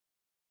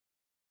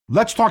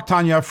Let's talk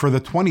Tanya for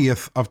the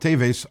 20th of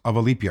Teves of a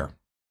leap year.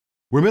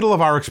 We're middle of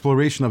our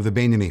exploration of the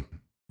Beinoni.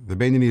 The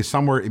Beinoni is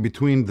somewhere in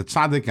between the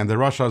Tzaddik and the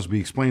Rasha. As we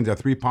explained, there are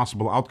three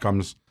possible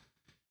outcomes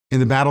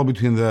in the battle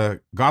between the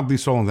godly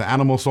soul and the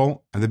animal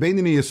soul. And the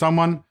Beinoni is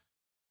someone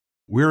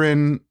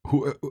in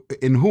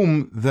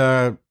whom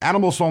the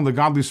animal soul and the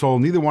godly soul,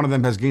 neither one of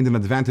them has gained an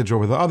advantage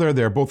over the other.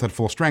 They're both at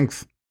full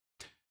strength.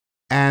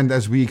 And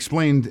as we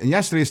explained in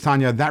yesterday's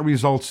Tanya, that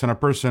results in a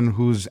person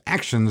whose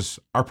actions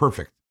are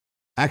perfect.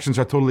 Actions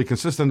are totally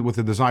consistent with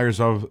the desires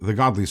of the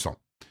godly soul.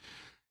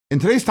 In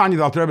today's Tanya,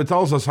 the Alter Rebbe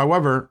tells us,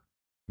 however,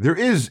 there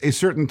is a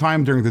certain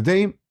time during the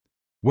day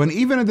when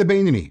even in the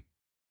Beinoni,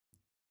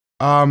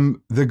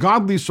 the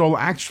godly soul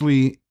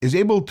actually is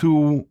able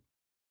to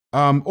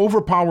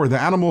overpower the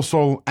animal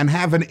soul and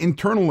have an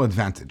internal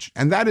advantage.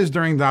 And that is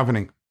during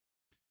davening.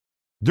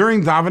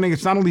 During davening,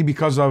 it's not only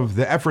because of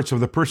the efforts of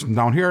the person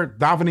down here.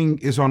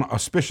 Davening is on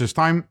auspicious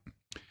time,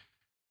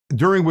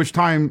 during which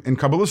time, in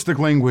Kabbalistic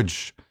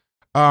language,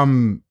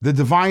 the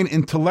divine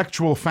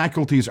intellectual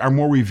faculties are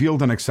more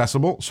revealed and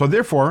accessible. So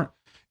therefore,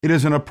 it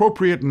is an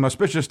appropriate and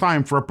auspicious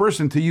time for a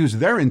person to use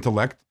their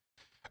intellect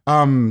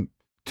to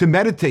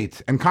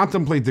meditate and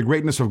contemplate the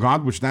greatness of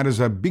God, which that is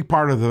a big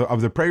part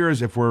of the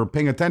prayers. If we're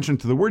paying attention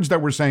to the words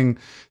that we're saying,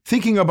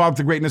 thinking about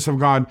the greatness of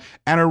God,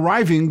 and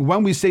arriving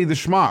when we say the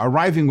Shema,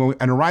 arrive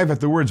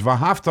at the words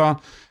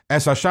V'ahavta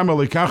es Hashem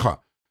Elokecha,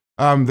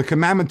 the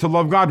commandment to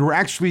love God. We're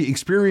actually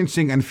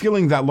experiencing and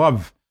feeling that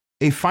love,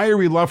 a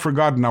fiery love for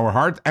God in our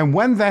heart. And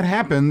when that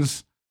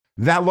happens,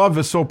 that love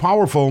is so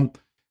powerful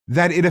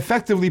that it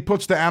effectively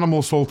puts the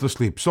animal soul to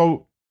sleep.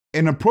 So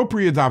an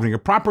appropriate davening, a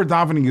proper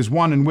davening, is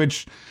one in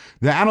which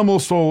the animal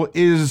soul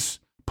is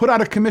put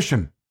out of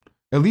commission,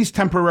 at least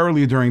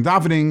temporarily during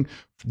davening.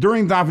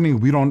 During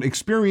davening, we don't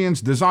experience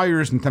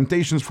desires and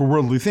temptations for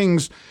worldly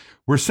things.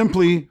 We're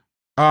simply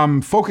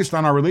focused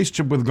on our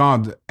relationship with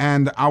God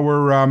and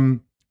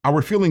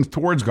our feelings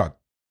towards God.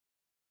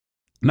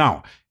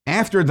 Now,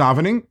 after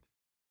davening,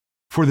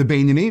 for the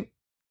Beinoni,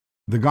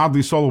 the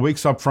godly soul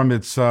wakes up from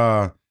its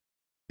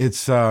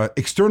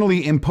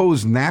externally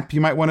imposed nap,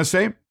 you might want to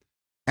say,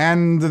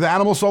 and the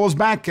animal soul is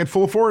back at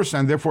full force,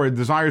 and therefore it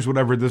desires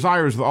whatever it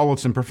desires, with all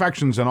its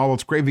imperfections and all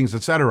its cravings,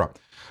 etc.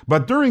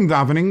 But during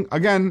davening,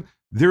 again,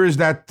 there is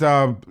that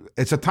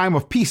it's a time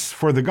of peace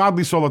for the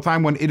godly soul, a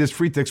time when it is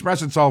free to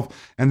express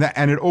itself, and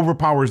it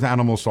overpowers the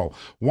animal soul.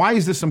 Why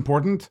is this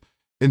important?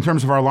 In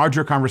terms of our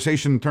larger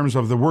conversation, in terms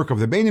of the work of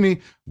the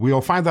Beinoni, we'll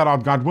find that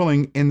out, God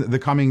willing, in the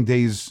coming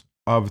days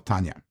of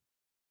Tanya.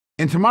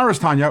 In tomorrow's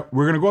Tanya,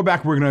 we're going to go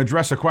back, we're going to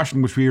address a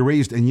question which we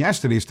raised in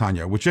yesterday's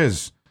Tanya, which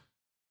is,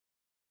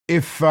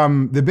 if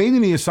the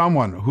Beinoni is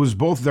someone who's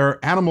both their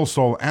animal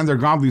soul and their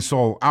godly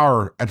soul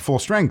are at full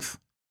strength,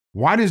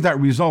 why does that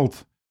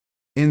result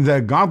in the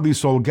godly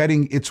soul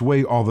getting its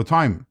way all the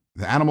time?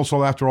 The animal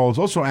soul, after all, is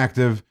also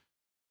active.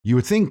 You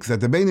would think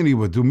that the Beinoni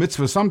would do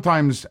mitzvah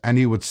sometimes and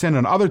he would sin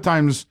on other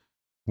times.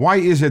 Why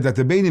is it that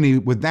the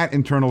Beinoni, with that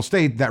internal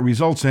state, that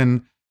results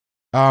in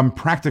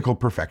practical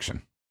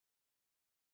perfection?